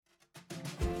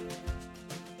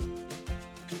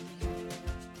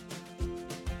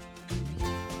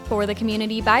For the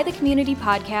Community by the Community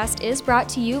podcast is brought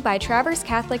to you by Traverse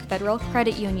Catholic Federal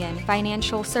Credit Union,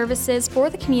 financial services for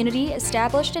the community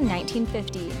established in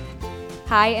 1950.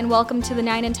 Hi, and welcome to the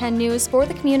 9 and 10 News for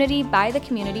the Community by the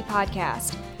Community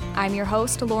podcast. I'm your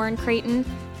host, Lauren Creighton.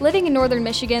 Living in northern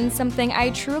Michigan, something I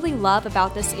truly love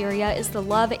about this area is the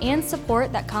love and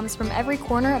support that comes from every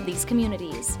corner of these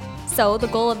communities. So the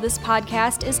goal of this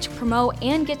podcast is to promote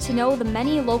and get to know the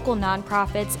many local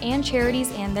nonprofits and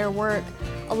charities and their work,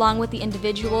 along with the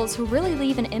individuals who really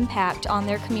leave an impact on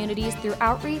their communities through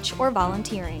outreach or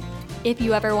volunteering. If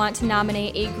you ever want to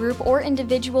nominate a group or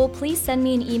individual, please send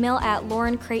me an email at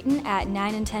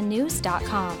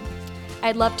laurencreighton@9and10news.com.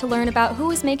 I'd love to learn about who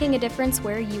is making a difference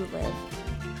where you live.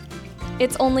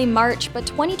 It's only March, but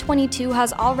 2022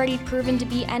 has already proven to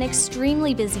be an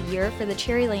extremely busy year for the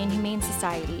Cherry Lane Humane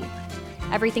Society.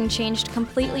 Everything changed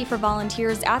completely for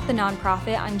volunteers at the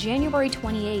nonprofit on January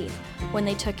 28th, when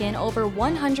they took in over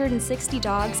 160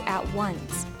 dogs at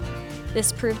once.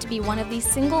 This proved to be one of the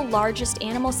single largest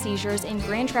animal seizures in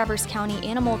Grand Traverse County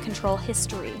animal control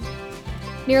history.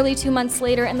 Nearly 2 months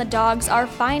later, and the dogs are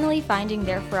finally finding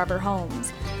their forever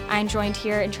homes. I'm joined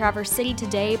here in Traverse City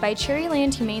today by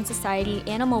Cherryland Humane Society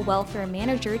Animal Welfare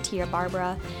Manager Tia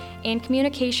Barbara and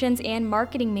Communications and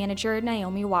Marketing Manager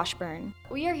Naomi Washburn.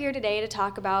 We are here today to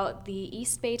talk about the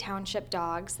East Bay Township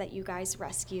dogs that you guys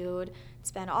rescued. It's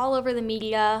been all over the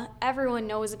media. Everyone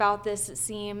knows about this, it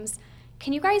seems.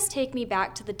 Can you guys take me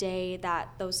back to the day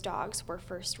that those dogs were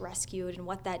first rescued and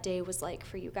what that day was like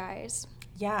for you guys?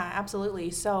 Yeah,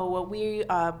 absolutely. So we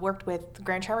worked with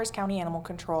Grand Traverse County Animal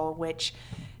Control, which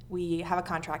we have a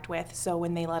contract with. So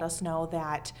when they let us know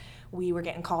that we were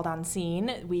getting called on scene,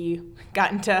 we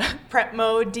got into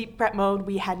deep prep mode.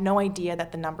 We had no idea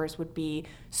that the numbers would be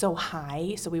so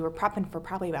high. So we were prepping for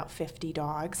probably about 50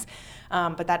 dogs.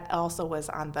 But that also was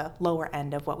on the lower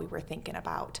end of what we were thinking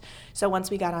about. So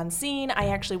once we got on scene, I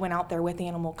actually went out there with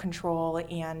animal control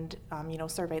and,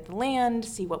 surveyed the land,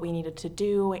 see what we needed to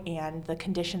do. And the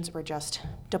conditions were just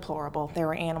deplorable. There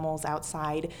were animals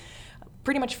outside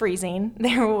pretty much freezing.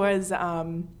 There was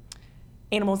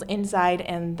animals inside,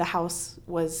 and the house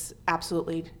was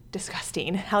absolutely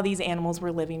disgusting. How these animals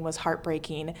were living was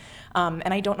heartbreaking.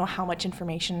 And I don't know how much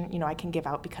information, I can give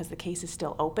out because the case is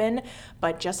still open,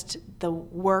 but just the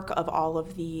work of all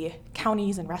of the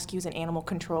counties and rescues and animal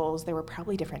controls, there were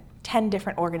probably 10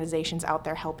 different organizations out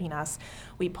there helping us.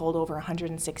 We pulled over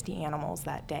 160 animals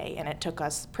that day, and it took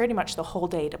us pretty much the whole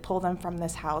day to pull them from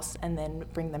this house and then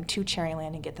bring them to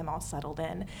Cherryland and get them all settled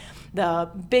in. The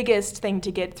biggest thing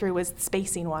to get through was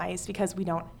spacing-wise, because we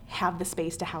don't have the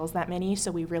space to house that many,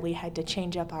 so we really had to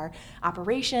change up our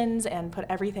operations and put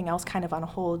everything else kind of on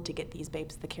hold to get these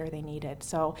babes the care they needed.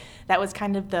 So that was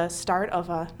kind of the start of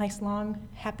a nice, long,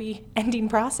 happy ending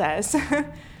process.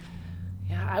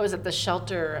 Yeah, I was at the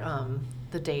shelter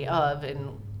the day of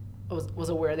and was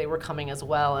aware they were coming as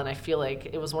well, and I feel like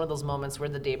it was one of those moments where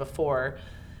the day before,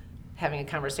 having a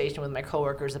conversation with my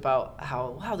coworkers about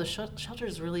how, wow, the shelter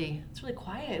is really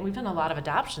quiet, and we've done a lot of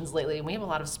adoptions lately, and we have a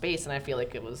lot of space, and I feel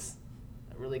like it was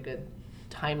a really good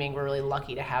timing. We're really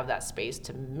lucky to have that space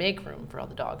to make room for all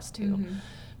the dogs too. Mm-hmm.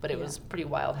 But it was pretty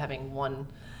wild having one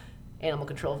animal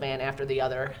control van after the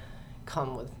other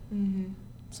come with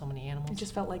so many animals. It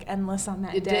just felt like endless on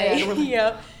that day. It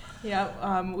did.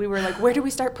 Yep. We were like, where do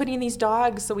we start putting these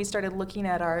dogs? So we started looking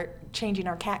at changing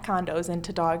our cat condos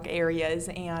into dog areas,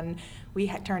 and we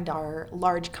had turned our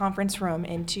large conference room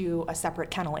into a separate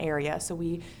kennel area. So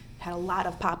we had a lot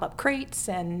of pop-up crates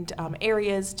and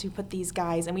areas to put these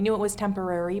guys, and we knew it was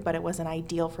temporary, but it wasn't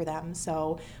ideal for them.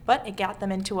 But it got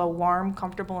them into a warm,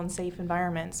 comfortable, and safe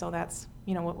environment. So that's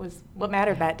what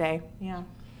mattered that day. Yeah.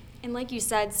 And like you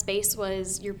said, space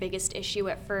was your biggest issue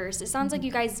at first. It sounds like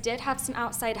you guys did have some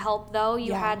outside help, though.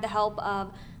 You had the help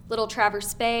of Little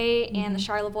Traverse Bay and the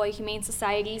Charlevoix Humane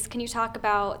Societies. Can you talk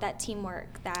about that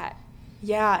teamwork?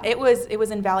 Yeah, it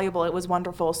was invaluable. It was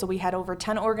wonderful. So we had over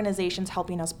 10 organizations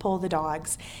helping us pull the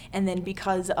dogs. And then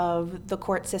because of the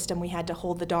court system, we had to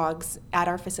hold the dogs at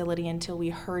our facility until we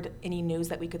heard any news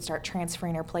that we could start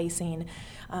transferring or placing.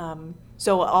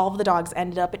 So all of the dogs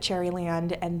ended up at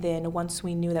Cherryland, and then once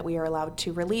we knew that we were allowed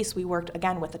to release, we worked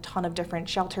again with a ton of different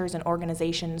shelters and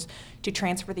organizations to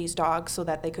transfer these dogs so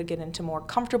that they could get into more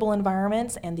comfortable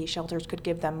environments and these shelters could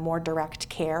give them more direct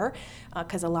care,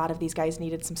 because a lot of these guys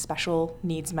needed some special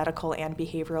needs medical and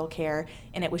behavioral care,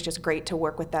 and it was just great to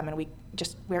work with them, and we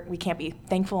can't be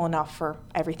thankful enough for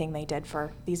everything they did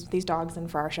for these dogs and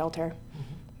for our shelter.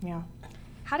 Mm-hmm. Yeah.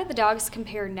 How do the dogs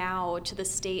compare now to the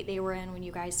state they were in when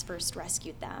you guys first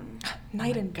rescued them?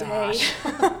 Night and day.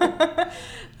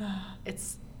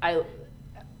 It's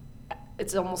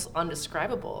it's almost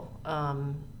undescribable.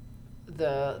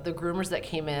 The groomers that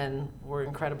came in were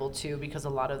incredible too, because a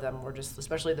lot of them were just,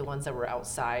 especially the ones that were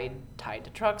outside tied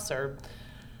to trucks or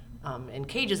in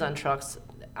cages on trucks,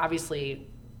 obviously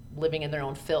living in their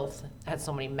own filth, had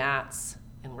so many mats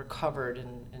and were covered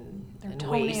in Their in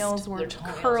toenails waste. were Their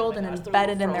toenails, curled oh my and gosh,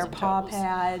 embedded in their frozen paw toes.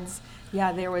 pads.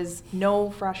 Yeah, there was no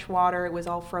fresh water. It was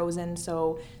all frozen.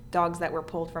 So dogs that were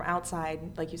pulled from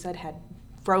outside, like you said, had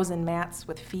frozen mats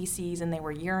with feces, and they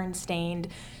were urine stained.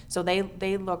 So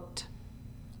they looked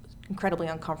incredibly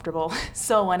uncomfortable,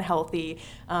 so unhealthy,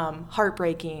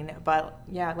 heartbreaking. But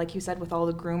yeah, like you said, with all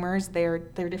the groomers, they're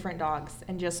different dogs,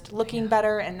 and just looking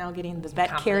better, and now getting the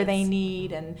vet care they Confidence.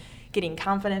 need, and getting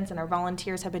confidence. And our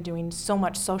volunteers have been doing so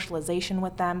much socialization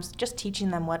with them, just teaching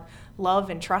them what love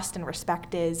and trust and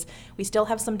respect is. We still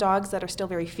have some dogs that are still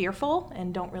very fearful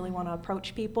and don't really want to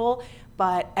approach people,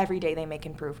 but every day they make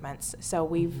improvements. So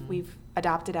we've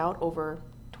adopted out over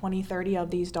 20, 30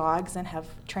 of these dogs and have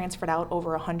transferred out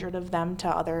over 100 of them to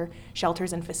other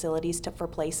shelters and facilities for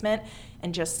placement,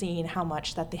 and just seeing how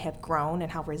much that they have grown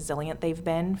and how resilient they've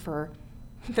been for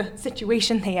the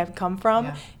situation they have come from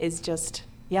Yeah. is just,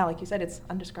 yeah, like you said, it's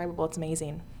undescribable. It's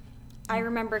amazing. I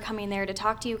remember coming there to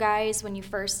talk to you guys when you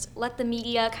first let the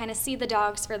media kind of see the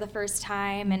dogs for the first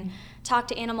time and talk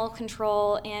to animal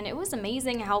control, and it was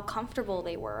amazing how comfortable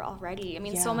they were already. I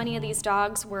mean, so Yeah. many of these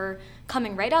dogs were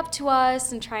coming right up to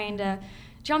us and trying to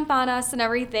jump on us and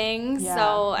everything. Yeah,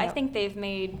 So I yep. think they've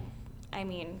made,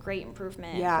 great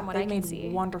improvement Yeah, from what I they've can made see.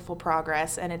 wonderful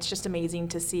progress, and it's just amazing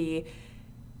to see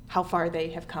how far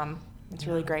they have come. It's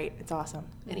really great. It's awesome.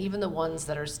 And even the ones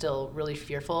that are still really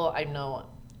fearful, I know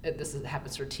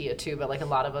happens for Tia too, but like a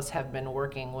lot of us have been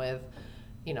working with,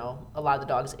 a lot of the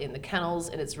dogs in the kennels,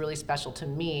 and it's really special to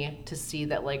me to see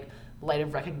that like light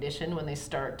of recognition when they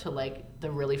start to like,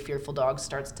 the really fearful dog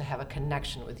starts to have a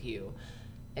connection with you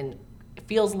and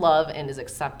feels love and is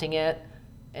accepting it.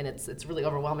 And it's really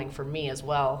overwhelming for me as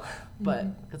well, but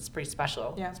it's pretty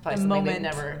special. Yeah, It's probably the something moment-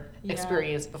 they've never yeah.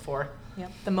 experienced before.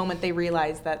 Yep. The moment they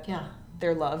realize that Yeah.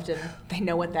 they're loved and they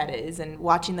know what that is, and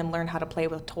watching them learn how to play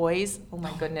with toys, oh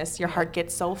my goodness, your heart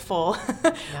gets so full.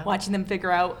 Yeah. Watching them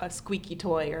figure out a squeaky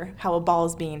toy or how a ball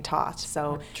is being tossed.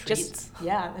 So Treats.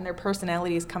 and their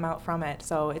personalities come out from it.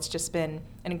 So it's just been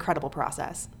an incredible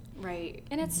process. Right.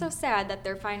 And it's so sad that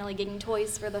they're finally getting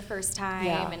toys for the first time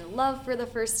Yeah. and love for the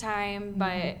first time,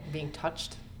 but Being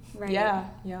touched. right. Yeah.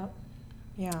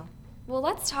 Yeah. Well,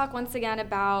 let's talk once again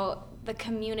about the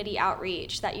community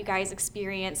outreach that you guys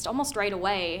experienced almost right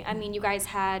away. I mean, you guys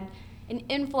had an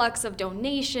influx of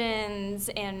donations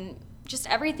and just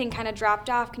everything kind of dropped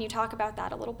off. Can you talk about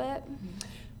that a little bit?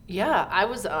 Yeah, I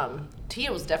was,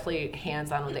 Tia was definitely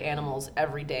hands-on with the animals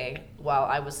every day while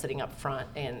I was sitting up front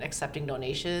and accepting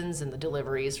donations and the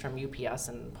deliveries from UPS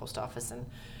and post office. And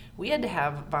we had to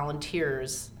have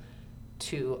volunteers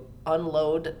to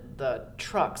unload the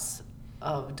trucks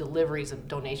of deliveries of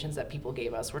donations that people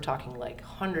gave us. We're talking like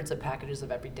hundreds of packages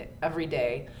of every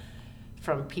day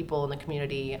from people in the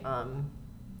community.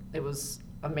 It was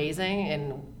amazing,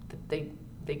 and they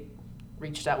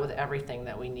reached out with everything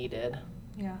that we needed.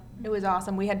 Yeah, it was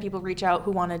awesome. We had people reach out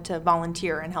who wanted to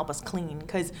volunteer and help us clean,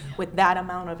 because with that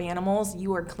amount of animals,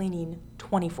 you are cleaning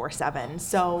 24/7.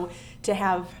 So to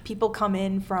have people come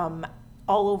in from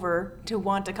all over to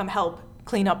want to come help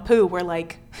clean up poo, we're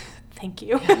like, thank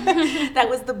you. That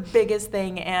was the biggest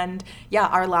thing. And yeah,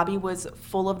 our lobby was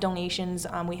full of donations.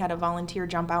 We had a volunteer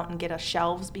jump out and get us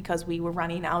shelves because we were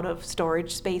running out of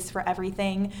storage space for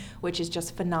everything, which is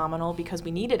just phenomenal because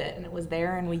we needed it and it was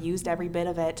there and we used every bit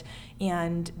of it.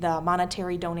 And the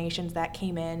monetary donations that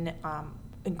came in,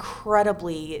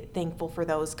 incredibly thankful for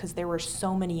those, because there were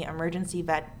so many emergency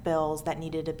vet bills that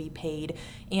needed to be paid,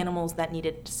 animals that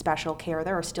needed special care.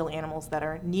 There are still animals that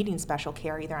are needing special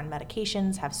care, either on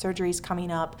medications, have surgeries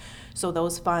coming up. So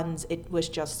those funds, it was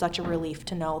just such a relief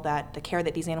to know that the care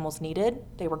that these animals needed,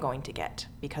 they were going to get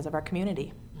because of our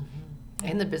community.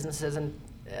 And the businesses and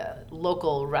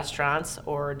local restaurants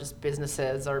or just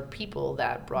businesses or people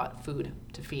that brought food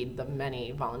to feed the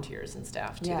many volunteers and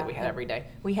staff too that we had every day.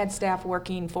 We had staff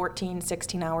working 14,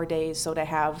 16-hour days, so to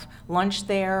have lunch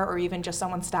there or even just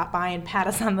someone stop by and pat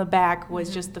us on the back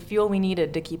was just the fuel we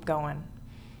needed to keep going.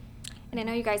 And I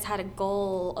know you guys had a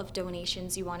goal of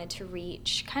donations you wanted to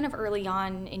reach kind of early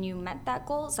on, and you met that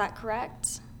goal. Is that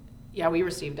correct? Yeah, we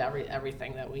received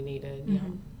everything that we needed. Yeah.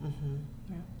 Mm-hmm.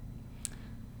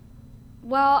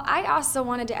 Well, I also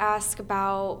wanted to ask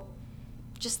about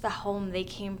just the home they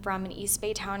came from in East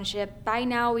Bay Township. By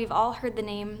now, we've all heard the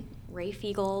name Ray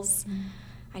Fiegels.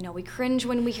 I know we cringe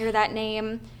when we hear that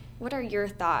name. What are your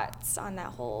thoughts on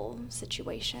that whole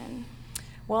situation?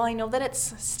 Well, I know that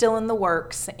it's still in the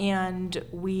works, and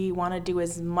we want to do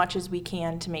as much as we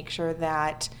can to make sure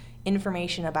that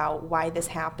information about why this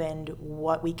happened,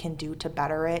 what we can do to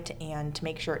better it, and to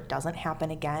make sure it doesn't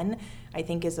happen again, I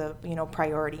think is a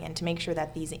priority, and to make sure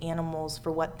that these animals,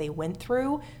 for what they went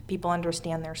through, people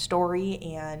understand their story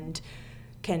and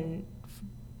can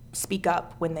speak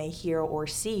up when they hear or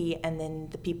see, and then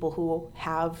the people who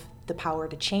have the power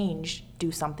to change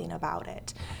do something about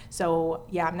it. So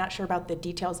yeah, I'm not sure about the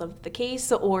details of the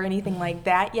case or anything like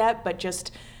that yet, but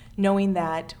just knowing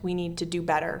that we need to do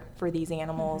better for these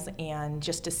animals, and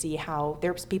just to see how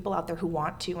there's people out there who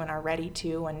want to and are ready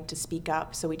to and to speak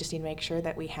up. So we just need to make sure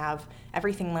that we have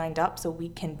everything lined up so we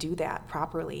can do that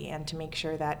properly, and to make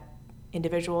sure that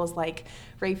individuals like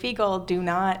Ray Fiegel do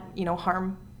not,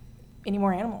 harm any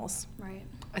more animals. Right.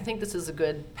 I think this is a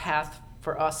good path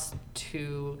for us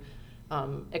to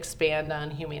expand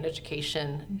on humane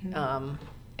education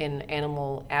in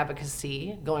animal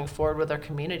advocacy going forward with our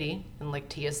community. And like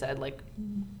Tia said,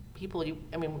 people,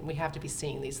 we have to be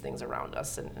seeing these things around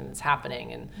us, and it's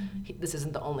happening, and this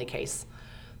isn't the only case.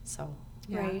 So.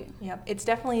 Yeah. Right. Yeah. It's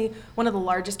definitely one of the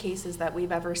largest cases that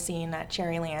we've ever seen at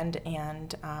Cherryland,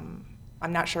 and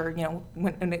I'm not sure, in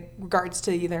regards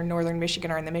to either northern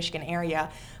Michigan or in the Michigan area,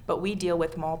 but we deal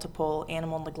with multiple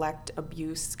animal neglect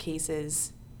abuse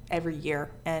cases every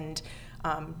year. And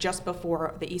just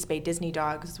before the East Bay Disney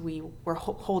dogs, we were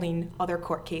holding other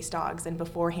court case dogs, and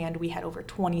beforehand we had over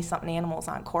 20-something animals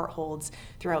on court holds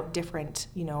throughout different,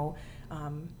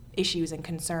 issues and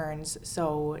concerns.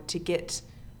 So to get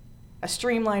a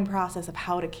streamlined process of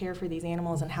how to care for these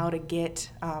animals and how to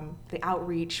get the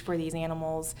outreach for these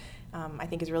animals, I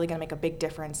think is really going to make a big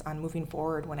difference on moving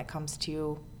forward when it comes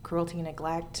to cruelty,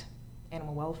 neglect,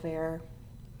 animal welfare.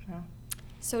 Yeah.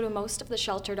 So do most of the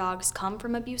shelter dogs come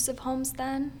from abusive homes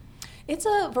then? It's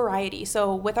a variety.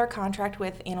 So with our contract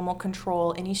with Animal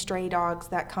Control, any stray dogs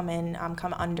that come in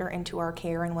come into our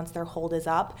care, and once their hold is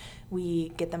up, we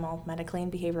get them all medically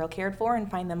and behavioral cared for and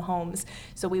find them homes.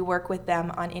 So we work with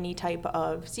them on any type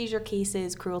of seizure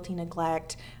cases, cruelty,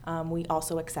 neglect. We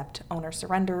also accept owner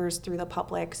surrenders through the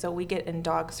public. So we get in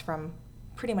dogs from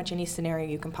pretty much any scenario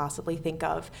you can possibly think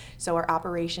of. So our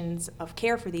operations of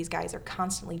care for these guys are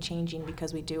constantly changing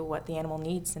because we do what the animal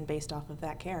needs and based off of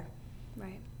that care.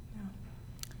 Right. Yeah.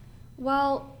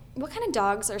 Well, what kind of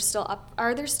dogs are still up?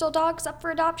 Are there still dogs up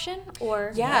for adoption?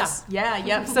 Or Yes.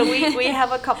 Yeah. So we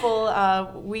have a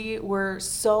couple. We were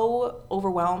so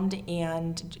overwhelmed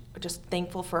and just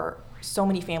thankful for so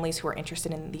many families who are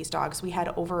interested in these dogs. We had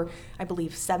over, I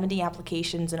believe, 70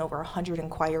 applications and over 100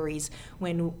 inquiries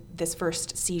when this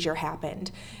first seizure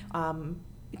happened.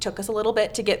 It took us a little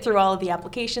bit to get through all of the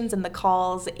applications and the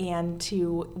calls and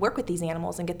to work with these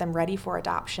animals and get them ready for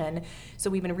adoption.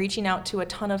 So we've been reaching out to a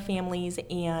ton of families,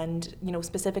 and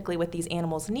specifically with these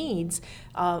animals' needs,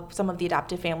 some of the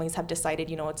adoptive families have decided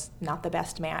it's not the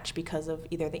best match because of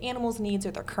either the animals' needs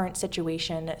or their current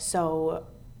situation. So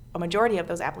a majority of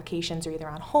those applications are either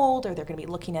on hold or they're going to be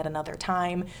looking at another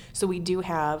time. So we do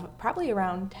have probably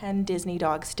around 10 Disney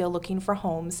dogs still looking for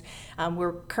homes.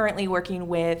 We're currently working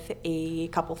with a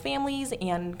couple families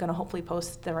and going to hopefully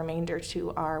post the remainder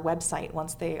to our website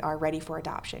once they are ready for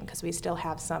adoption, because we still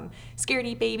have some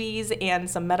scaredy babies and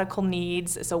some medical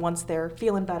needs. So once they're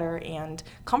feeling better and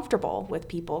comfortable with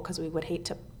people, because we would hate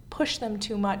to push them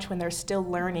too much when they're still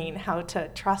learning how to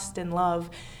trust and love.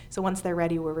 So once they're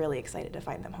ready, we're really excited to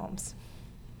find them homes.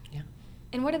 Yeah.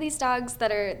 And what are these dogs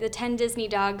that are the 10 Disney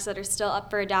dogs that are still up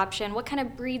for adoption? What kind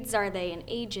of breeds are they and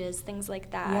ages, things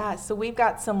like that? Yeah, so we've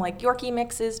got some Yorkie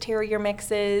mixes, Terrier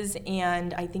mixes,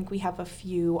 and I think we have a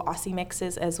few Aussie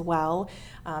mixes as well.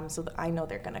 So I know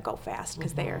they're going to go fast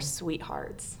because they are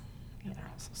sweethearts. Yeah, they're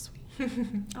all so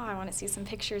sweet. Oh, I want to see some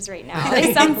pictures right now.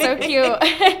 They sound so cute.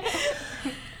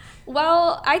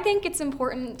 Well, I think it's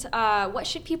important. What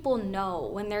should people know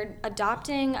when they're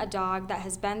adopting a dog that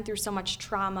has been through so much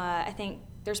trauma? I think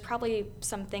there's probably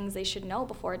some things they should know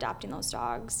before adopting those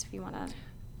dogs, if you want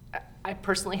to. I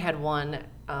personally had one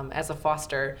as a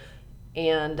foster,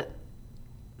 and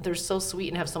they're so sweet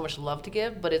and have so much love to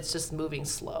give, but it's just moving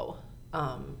slow.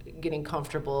 Getting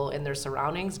comfortable in their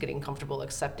surroundings, getting comfortable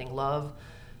accepting love,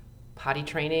 potty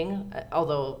training,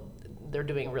 although they're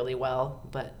doing really well,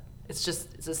 but it's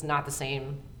just not the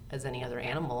same as any other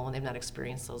animal when they've not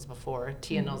experienced those before.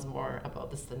 Tia knows more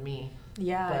about this than me.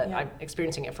 Yeah. But I'm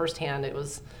experiencing it firsthand. It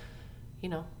was,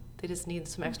 they just need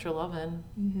some extra love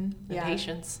and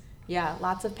patience. Yeah,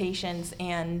 lots of patience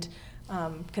and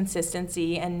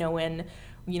consistency, and knowing,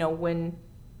 when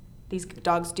these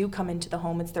dogs do come into the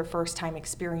home, it's their first time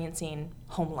experiencing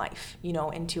home life,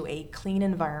 into a clean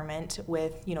environment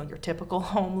with, your typical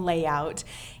home layout.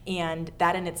 And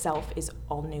that in itself is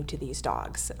all new to these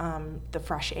dogs. The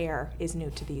fresh air is new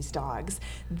to these dogs.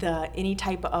 Any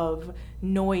type of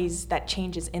noise that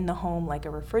changes in the home, like a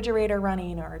refrigerator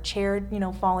running or a chair,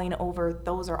 falling over,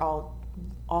 those are all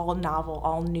novel,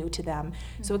 all new to them.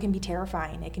 So it can be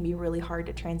terrifying. It can be really hard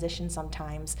to transition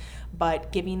sometimes,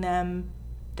 but giving them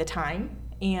the time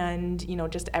and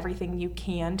just everything you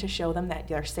can to show them that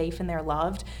they're safe and they're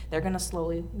loved, they're going to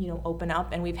slowly open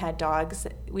up. And we've had dogs,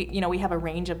 we have a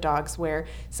range of dogs where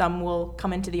some will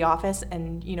come into the office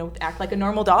and act like a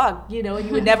normal dog, you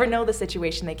would never know the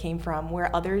situation they came from,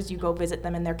 where others, you go visit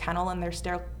them in their kennel and they're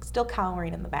still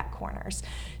cowering in the back corners.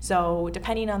 So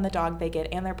depending on the dog they get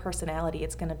and their personality,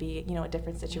 it's going to be a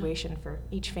different situation for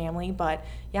each family. But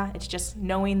yeah, it's just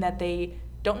knowing that they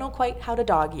don't know quite how to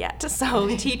dog yet.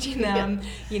 So teaching them,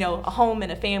 a home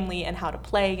and a family and how to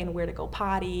play and where to go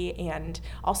potty, and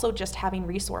also just having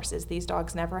resources. These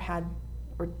dogs never had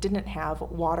or didn't have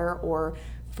water or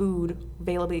food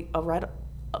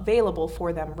available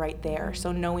for them right there.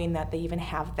 So knowing that they even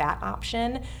have that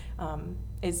option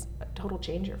is a total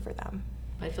changer for them.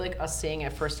 I feel like us seeing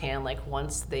it firsthand, like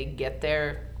once they get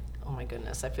there, oh my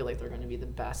goodness, I feel like they're going to be the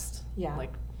best,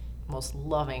 most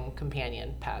loving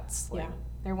companion pets. Yeah,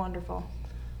 they're wonderful.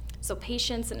 So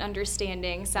patience and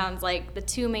understanding sounds like the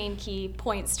two main key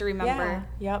points to remember.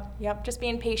 Yeah, yep. Just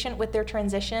being patient with their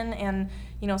transition and,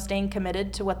 staying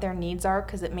committed to what their needs are,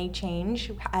 because it may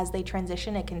change as they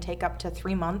transition. It can take up to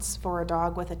 3 months for a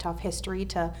dog with a tough history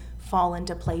to fall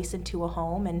into place into a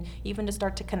home and even to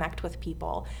start to connect with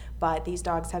people. But these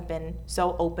dogs have been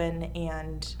so open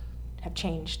and have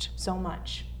changed so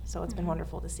much. So it's been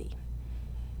wonderful to see.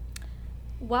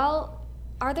 Well,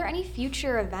 are there any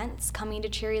future events coming to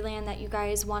Cherryland that you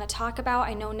guys want to talk about?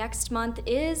 I know next month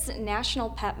is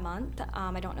National Pet Month.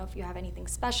 I don't know if you have anything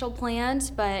special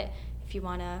planned, but if you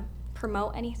want to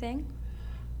promote anything.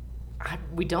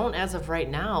 We don't as of right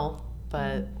now,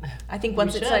 but I think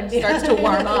once it starts to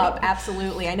warm up,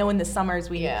 absolutely. I know in the summers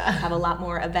we have a lot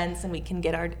more events and we can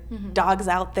get our dogs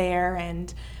out there.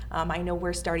 And I know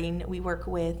we work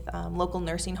with local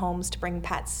nursing homes to bring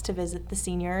pets to visit the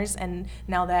seniors. And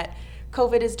now that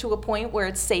COVID is to a point where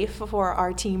it's safe for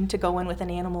our team to go in with an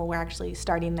animal, we're actually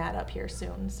starting that up here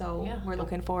soon. So we're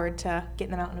looking forward to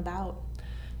getting them out and about.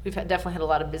 We've definitely had a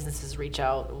lot of businesses reach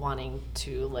out wanting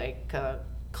to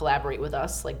collaborate with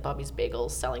us, like Bubby's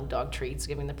Bagels selling dog treats,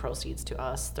 giving the proceeds to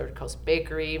us, Third Coast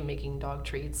Bakery making dog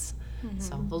treats.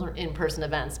 So those are in-person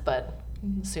events, but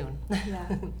soon.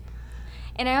 Yeah.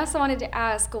 And I also wanted to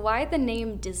ask, why the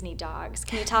name Disney Dogs?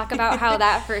 Can you talk about how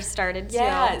that first started too?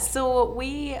 Yeah, so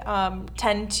we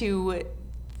tend to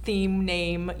theme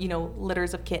name,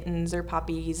 litters of kittens or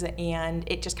puppies, and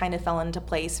it just kind of fell into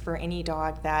place for any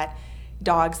dogs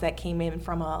that came in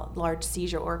from a large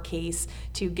seizure or case,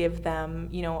 to give them,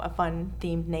 a fun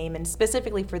themed name. And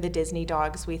specifically for the Disney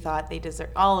dogs, we thought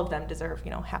all of them deserve,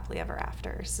 happily ever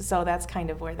afters. So that's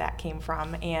kind of where that came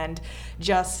from. And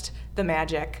just the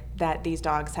magic that these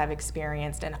dogs have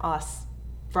experienced and us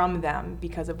from them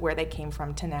because of where they came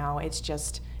from to now.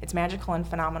 It's magical and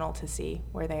phenomenal to see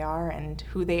where they are and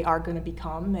who they are going to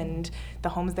become and the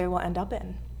homes they will end up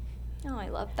in. Oh, I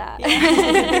love that.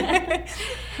 Yeah.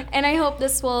 And I hope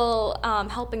this will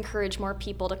help encourage more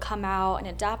people to come out and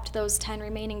adopt those 10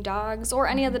 remaining dogs, or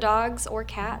any of the dogs or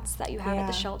cats that you have at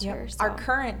the shelter. Yep. So. Our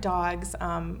current dogs,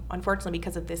 unfortunately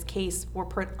because of this case, were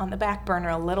put on the back burner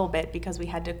a little bit because we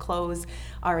had to close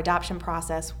our adoption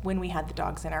process when we had the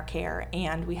dogs in our care.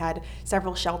 And we had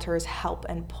several shelters help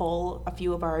and pull a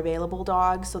few of our available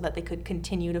dogs so that they could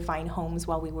continue to find homes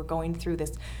while we were going through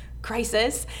this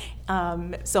crisis.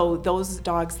 So those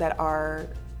dogs that are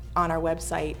on our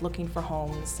website looking for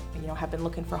homes, have been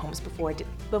looking for homes before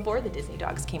the Disney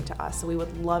dogs came to us. So we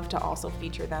would love to also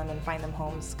feature them and find them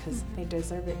homes because they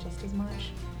deserve it just as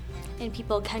much. And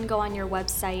people can go on your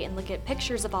website and look at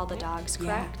pictures of all the dogs,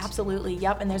 correct? Yeah, absolutely.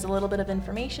 Yep. And there's a little bit of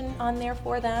information on there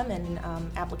for them, and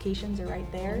applications are right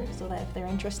there so that if they're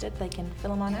interested, they can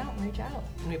fill them on out and reach out.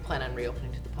 And we plan on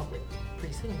reopening to the public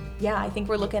pretty soon. Yeah, I think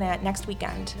we're looking at next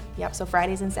weekend. Yep. So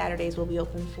Fridays and Saturdays will be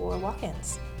open for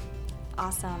walk-ins.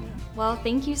 Awesome. Well,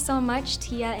 thank you so much,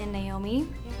 Tia and Naomi.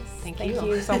 Yes. Thank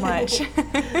you so much.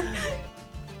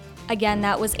 Again,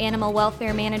 that was Animal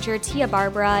Welfare Manager Tia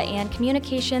Barbara and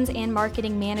Communications and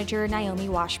Marketing Manager Naomi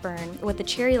Washburn with the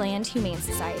Cherryland Humane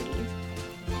Society.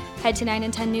 Head to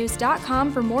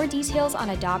 9and10news.com for more details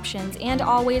on adoptions, and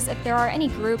always, if there are any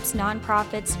groups,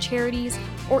 nonprofits, charities,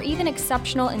 or even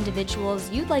exceptional individuals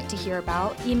you'd like to hear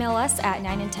about, email us at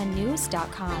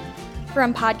 9and10news.com.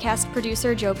 From podcast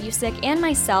producer Joe Busick and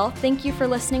myself, thank you for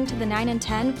listening to the 9 and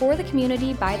 10 For the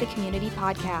Community by the Community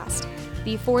podcast.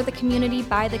 The For the Community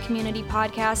by the Community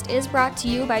podcast is brought to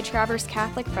you by Traverse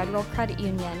Catholic Federal Credit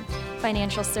Union,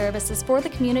 financial services for the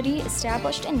community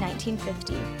established in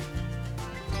 1950.